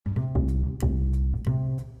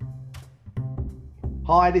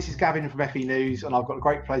Hi, this is Gavin from FE News, and I've got a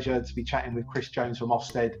great pleasure to be chatting with Chris Jones from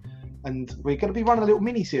Ofsted. And we're going to be running a little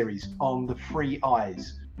mini series on the 3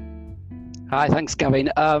 I's. Hi, thanks, Gavin.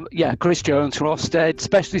 Chris Jones from Ofsted,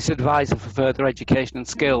 Specialist Advisor for Further Education and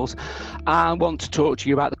Skills. I want to talk to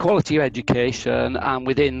you about the quality of education, and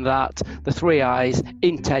within that, the 3 I's: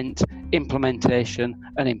 intent, implementation,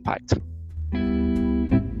 and impact.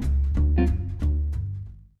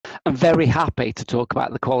 I'm very happy to talk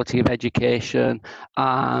about the quality of education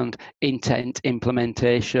and intent,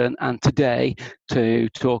 implementation, and today to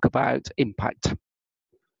talk about impact.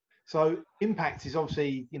 So impact is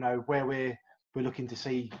obviously, where we're looking to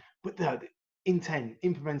see, but the intent,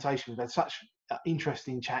 implementation, there's such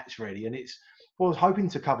interesting chats really. And it's what I was hoping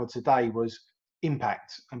to cover today was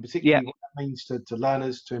impact, and particularly what that means to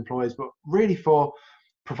learners, to employers, but really for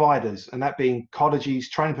providers, and that being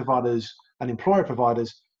colleges, training providers, and employer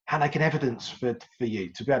providers, how they can evidence for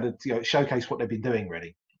you to be able to showcase what they've been doing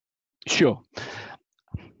really. Sure.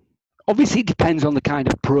 Obviously, it depends on the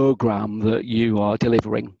kind of program that you are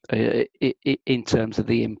delivering in terms of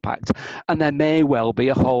the impact. And there may well be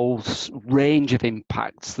a whole range of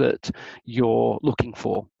impacts that you're looking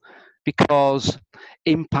for, because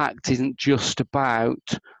impact isn't just about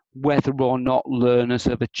whether or not learners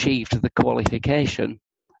have achieved the qualification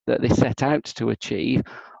that they set out to achieve,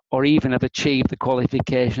 or even have achieved the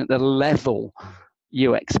qualification at the level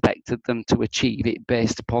you expected them to achieve it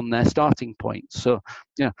based upon their starting point. So,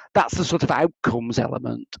 that's the sort of outcomes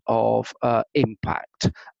element of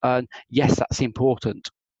impact. And yes, that's important.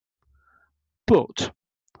 But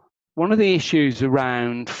one of the issues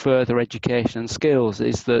around further education and skills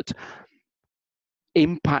is that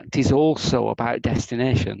impact is also about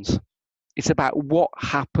destinations. It's about what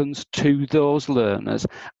happens to those learners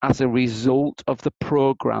as a result of the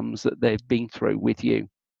programs that they've been through with you.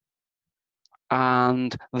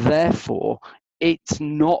 And therefore, it's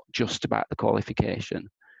not just about the qualification.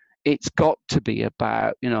 It's got to be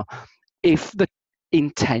about, if the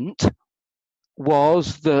intent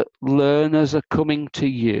was that learners are coming to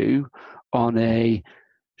you on a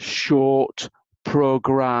short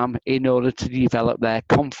program in order to develop their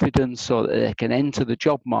confidence so that they can enter the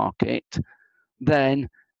job market, then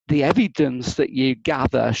the evidence that you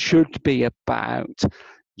gather should be about,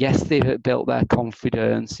 yes, they've built their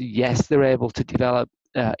confidence, yes, they're able to develop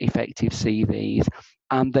effective CVs,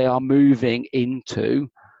 and they are moving into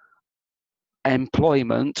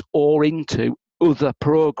employment or into other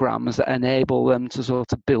programs that enable them to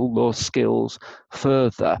sort of build those skills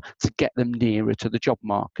further to get them nearer to the job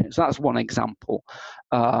market. So that's one example.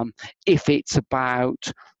 If it's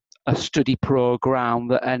about a study program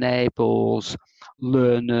that enables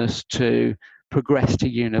learners to progress to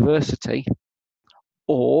university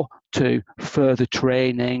or to further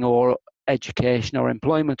training or education or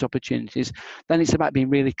employment opportunities, then it's about being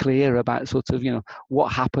really clear about sort of,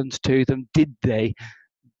 what happened to them. Did they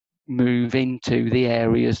move into the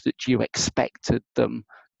areas that you expected them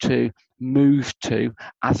to move to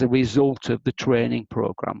as a result of the training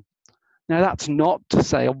program? Now, that's not to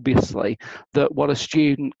say, obviously, that what a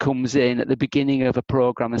student comes in at the beginning of a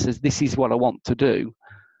program and says, this is what I want to do.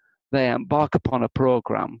 They embark upon a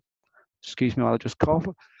program. Excuse me while I just cough.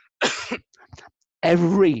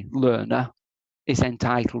 Every learner is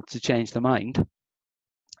entitled to change their mind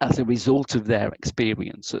as a result of their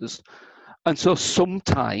experiences. And so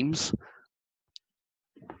sometimes,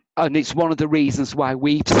 and it's one of the reasons why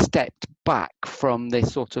we've stepped back from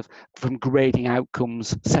this sort of, from grading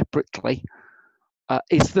outcomes separately,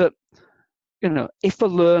 is that, if a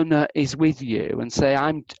learner is with you and say,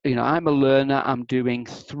 I'm a learner, I'm doing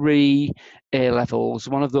 3 A-levels.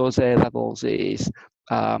 One of those A-levels is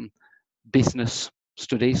business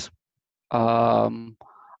studies. And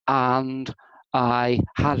I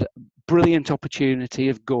had a brilliant opportunity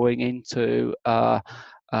of going into a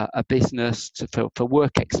business for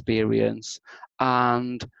work experience,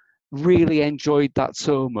 and really enjoyed that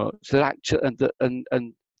so much that actually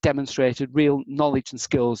and demonstrated real knowledge and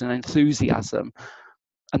skills and enthusiasm.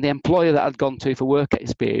 And the employer that I'd gone to for work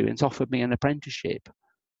experience offered me an apprenticeship.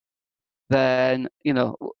 Then,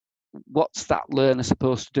 what's that learner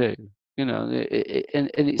supposed to do? And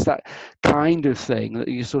it's that kind of thing that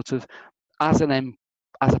you sort of, as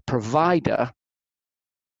a provider,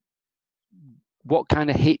 what kind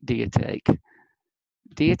of hit do you take?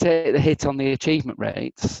 Do you take the hit on the achievement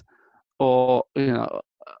rates, or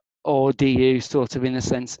do you sort of, in a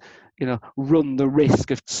sense, run the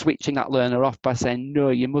risk of switching that learner off by saying, no,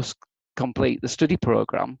 you must complete the study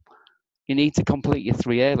program. You need to complete your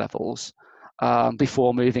 3 A-levels.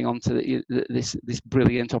 Before moving on to this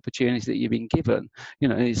brilliant opportunity that you've been given.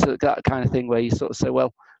 It's that kind of thing where you sort of say,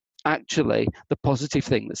 well, actually the positive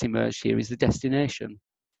thing that's emerged here is the destination.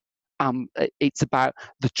 It's about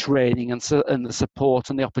the training and the support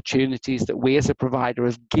and the opportunities that we as a provider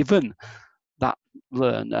have given that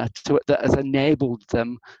learner that has enabled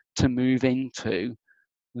them to move into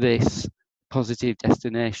this positive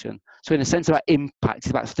destination. So in a sense, about impact, it's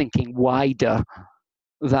about thinking wider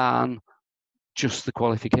than just the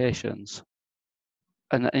qualifications.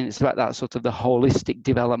 And it's about that sort of the holistic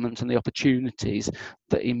development and the opportunities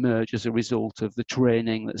that emerge as a result of the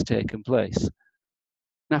training that's taken place.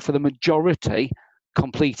 Now, for the majority,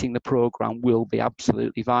 completing the program will be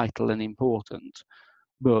absolutely vital and important.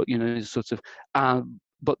 But, you know, sort of,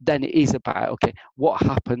 but then it is about, okay, what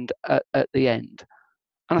happened at the end?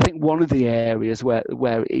 And I think one of the areas where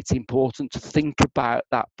it's important to think about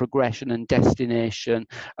that progression and destination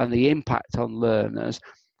and the impact on learners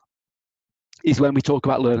is when we talk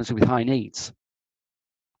about learners with high needs.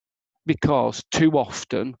 Because too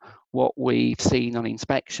often what we've seen on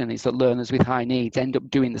inspection is that learners with high needs end up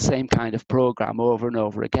doing the same kind of program over and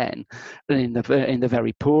over again. And in the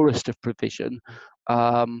very poorest of provision,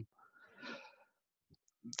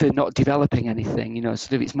 they're not developing anything, you know,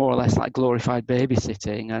 sort of it's more or less like glorified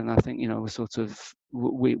babysitting. And I think, you know, sort of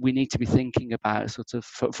we need to be thinking about sort of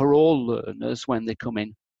for all learners when they come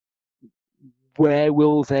in, where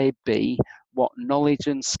will they be? What knowledge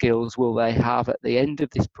and skills will they have at the end of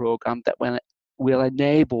this program that will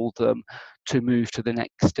enable them to move to the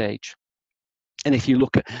next stage? And if you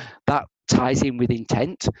look at that, ties in with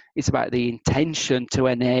intent. It's about the intention to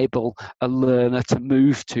enable a learner to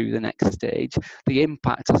move to the next stage. The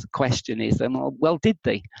impact as a question is then, well, did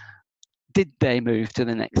they? Did they move to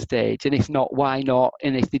the next stage? And if not, why not?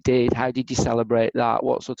 And if they did, how did you celebrate that?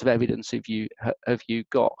 What sort of evidence have you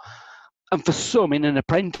got? And for some in an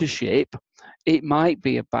apprenticeship, it might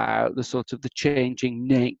be about the sort of the changing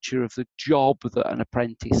nature of the job that an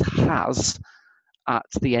apprentice has at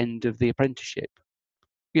the end of the apprenticeship.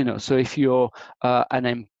 You know, so if you're an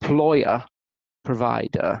employer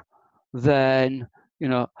provider, then, you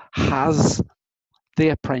know, has the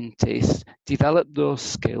apprentice developed those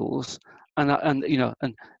skills, and you know,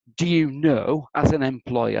 and do you know as an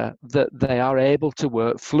employer that they are able to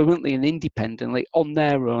work fluently and independently on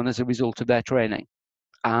their own as a result of their training,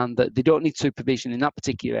 and that they don't need supervision in that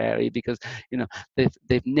particular area because, you know,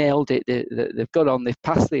 they've nailed it, they've got on, they've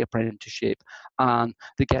passed the apprenticeship, and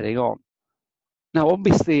they're getting on. Now,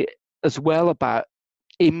 obviously, as well about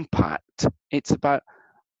impact, it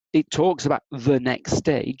talks about the next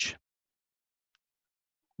stage.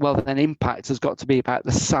 Well, then impact has got to be about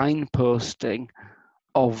the signposting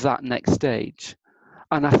of that next stage.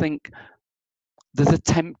 And I think there's a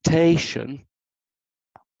temptation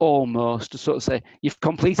almost to sort of say, you've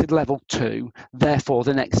completed level 2, therefore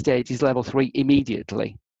the next stage is level 3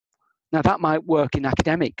 immediately. Now, that might work in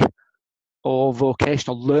academic or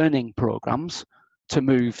vocational learning programs to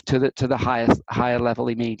move to the higher level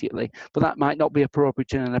immediately, but that might not be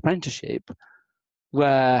appropriate in an apprenticeship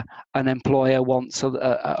where an employer wants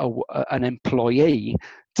an employee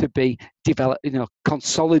to be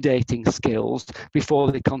consolidating skills before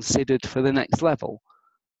they're considered for the next level.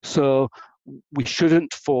 So we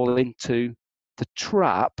shouldn't fall into the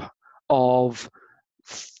trap of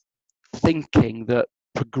thinking that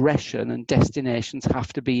progression and destinations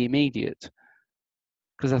have to be immediate,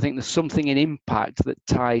 because I think there's something in impact that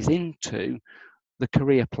ties into the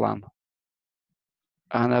career plan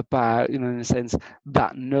and about, you know, in a sense,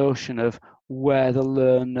 that notion of where the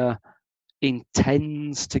learner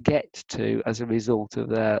intends to get to as a result of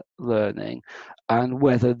their learning, and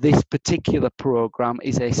whether this particular program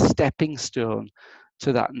is a stepping stone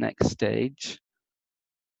to that next stage,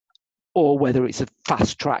 or whether it's a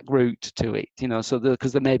fast track route to it, you know, so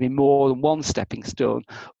because there may be more than one stepping stone,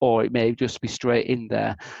 or it may just be straight in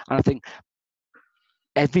there. And I think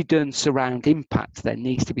evidence around impact then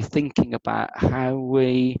needs to be thinking about how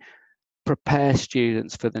we prepare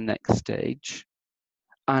students for the next stage,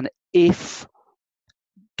 and if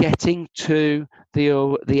getting to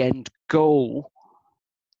the end goal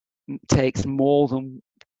takes more than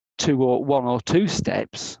one or two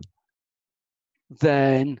steps,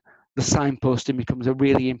 then the signposting becomes a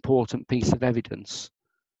really important piece of evidence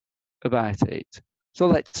about it. So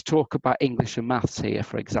let's talk about English and maths here,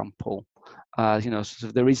 for example. You know, sort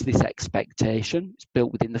of there is this expectation, it's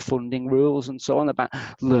built within the funding rules and so on, about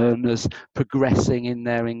learners progressing in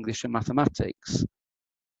their English and mathematics.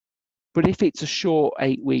 But if it's a short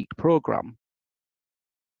 8-week program,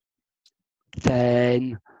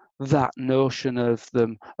 then that notion of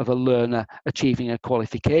a learner achieving a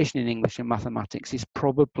qualification in English and mathematics is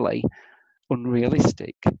probably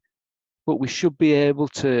unrealistic. But we should be able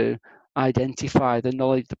to identify the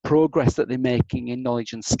knowledge, the progress that they're making in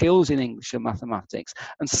knowledge and skills in English and mathematics,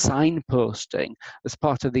 and signposting as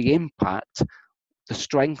part of the impact, the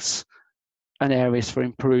strengths and areas for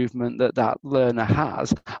improvement that that learner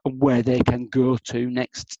has, and where they can go to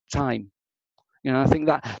next time. I think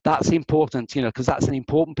that's important, because that's an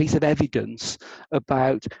important piece of evidence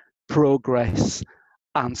about progress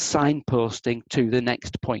and signposting to the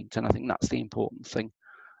next point. And I think that's the important thing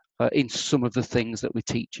in some of the things that we're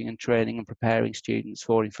teaching and training and preparing students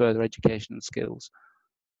for in further education and skills.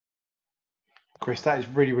 Chris, that is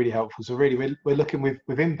really, really helpful. So really, we're looking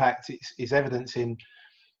with impact, it's evidencing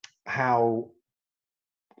how,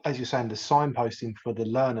 as you're saying, the signposting for the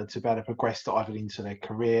learner to be able to progress to either into their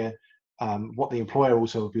career, what the employer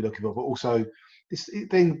also will be looking for, but also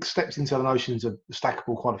it then steps into the notions of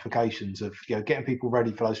stackable qualifications of getting people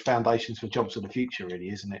ready for those foundations for jobs of the future, really,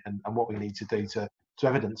 isn't it? And what we need to do to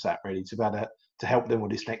evidence that, really, to be able to help them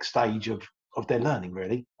with this next stage of their learning,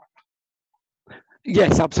 really.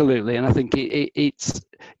 Yes, absolutely. And I think it's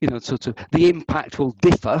sort of the impact will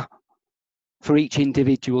differ for each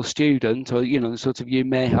individual student, or you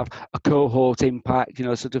may have a cohort impact,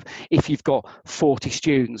 if you've got 40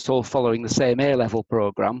 students all following the same A-level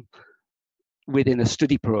program within a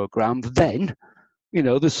study program, then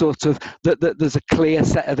there's there's a clear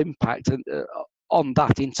set of impact on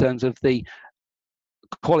that in terms of the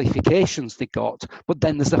qualifications they got, but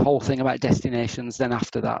then there's the whole thing about destinations then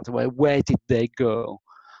after that, where did they go?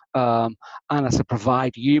 And as a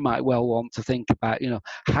provider, you might well want to think about,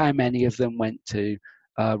 how many of them went to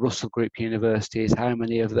Russell Group universities, how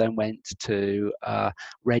many of them went to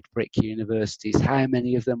Red Brick universities, how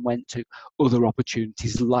many of them went to other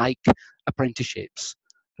opportunities like apprenticeships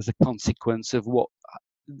as a consequence of what,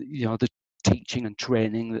 the teaching and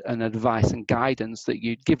training and advice and guidance that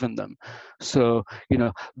you'd given them. So,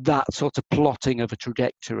 that sort of plotting of a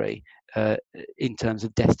trajectory in terms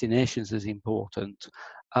of destinations is important.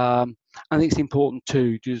 I think it's important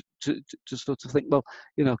too to sort of think, well,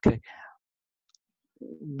 okay,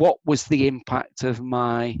 what was the impact of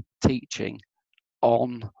my teaching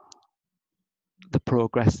on the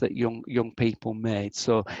progress that young people made?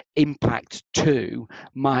 So impact 2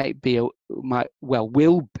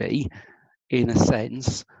 will be, in a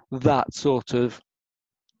sense, that sort of,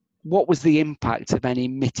 what was the impact of any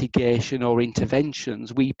mitigation or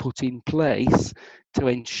interventions we put in place to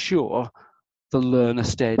ensure the learner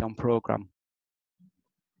stayed on programme,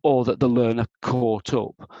 or that the learner caught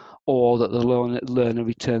up, or that the learner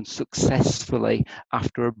returned successfully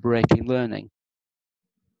after a break in learning?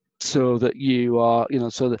 So that you are,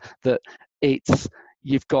 so that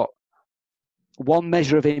you've got one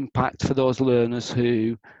measure of impact for those learners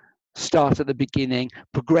who start at the beginning,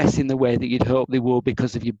 progress in the way that you'd hope they will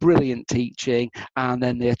because of your brilliant teaching, and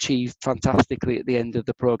then they achieve fantastically at the end of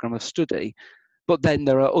the programme of study. But then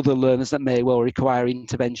there are other learners that may well require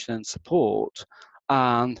intervention and support,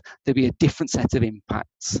 and there'll be a different set of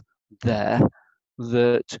impacts there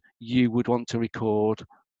that you would want to record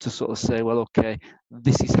to sort of say, well, okay,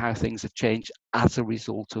 this is how things have changed as a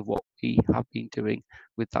result of what we have been doing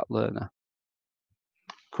with that learner.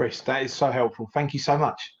 Chris, that is so helpful. Thank you so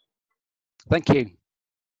much. Thank you.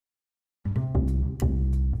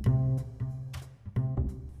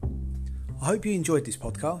 I hope you enjoyed this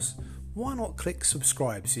podcast. Why not click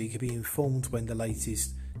subscribe so you can be informed when the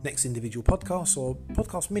latest next individual podcasts or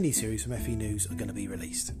podcast mini-series from FE News are going to be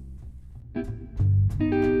released.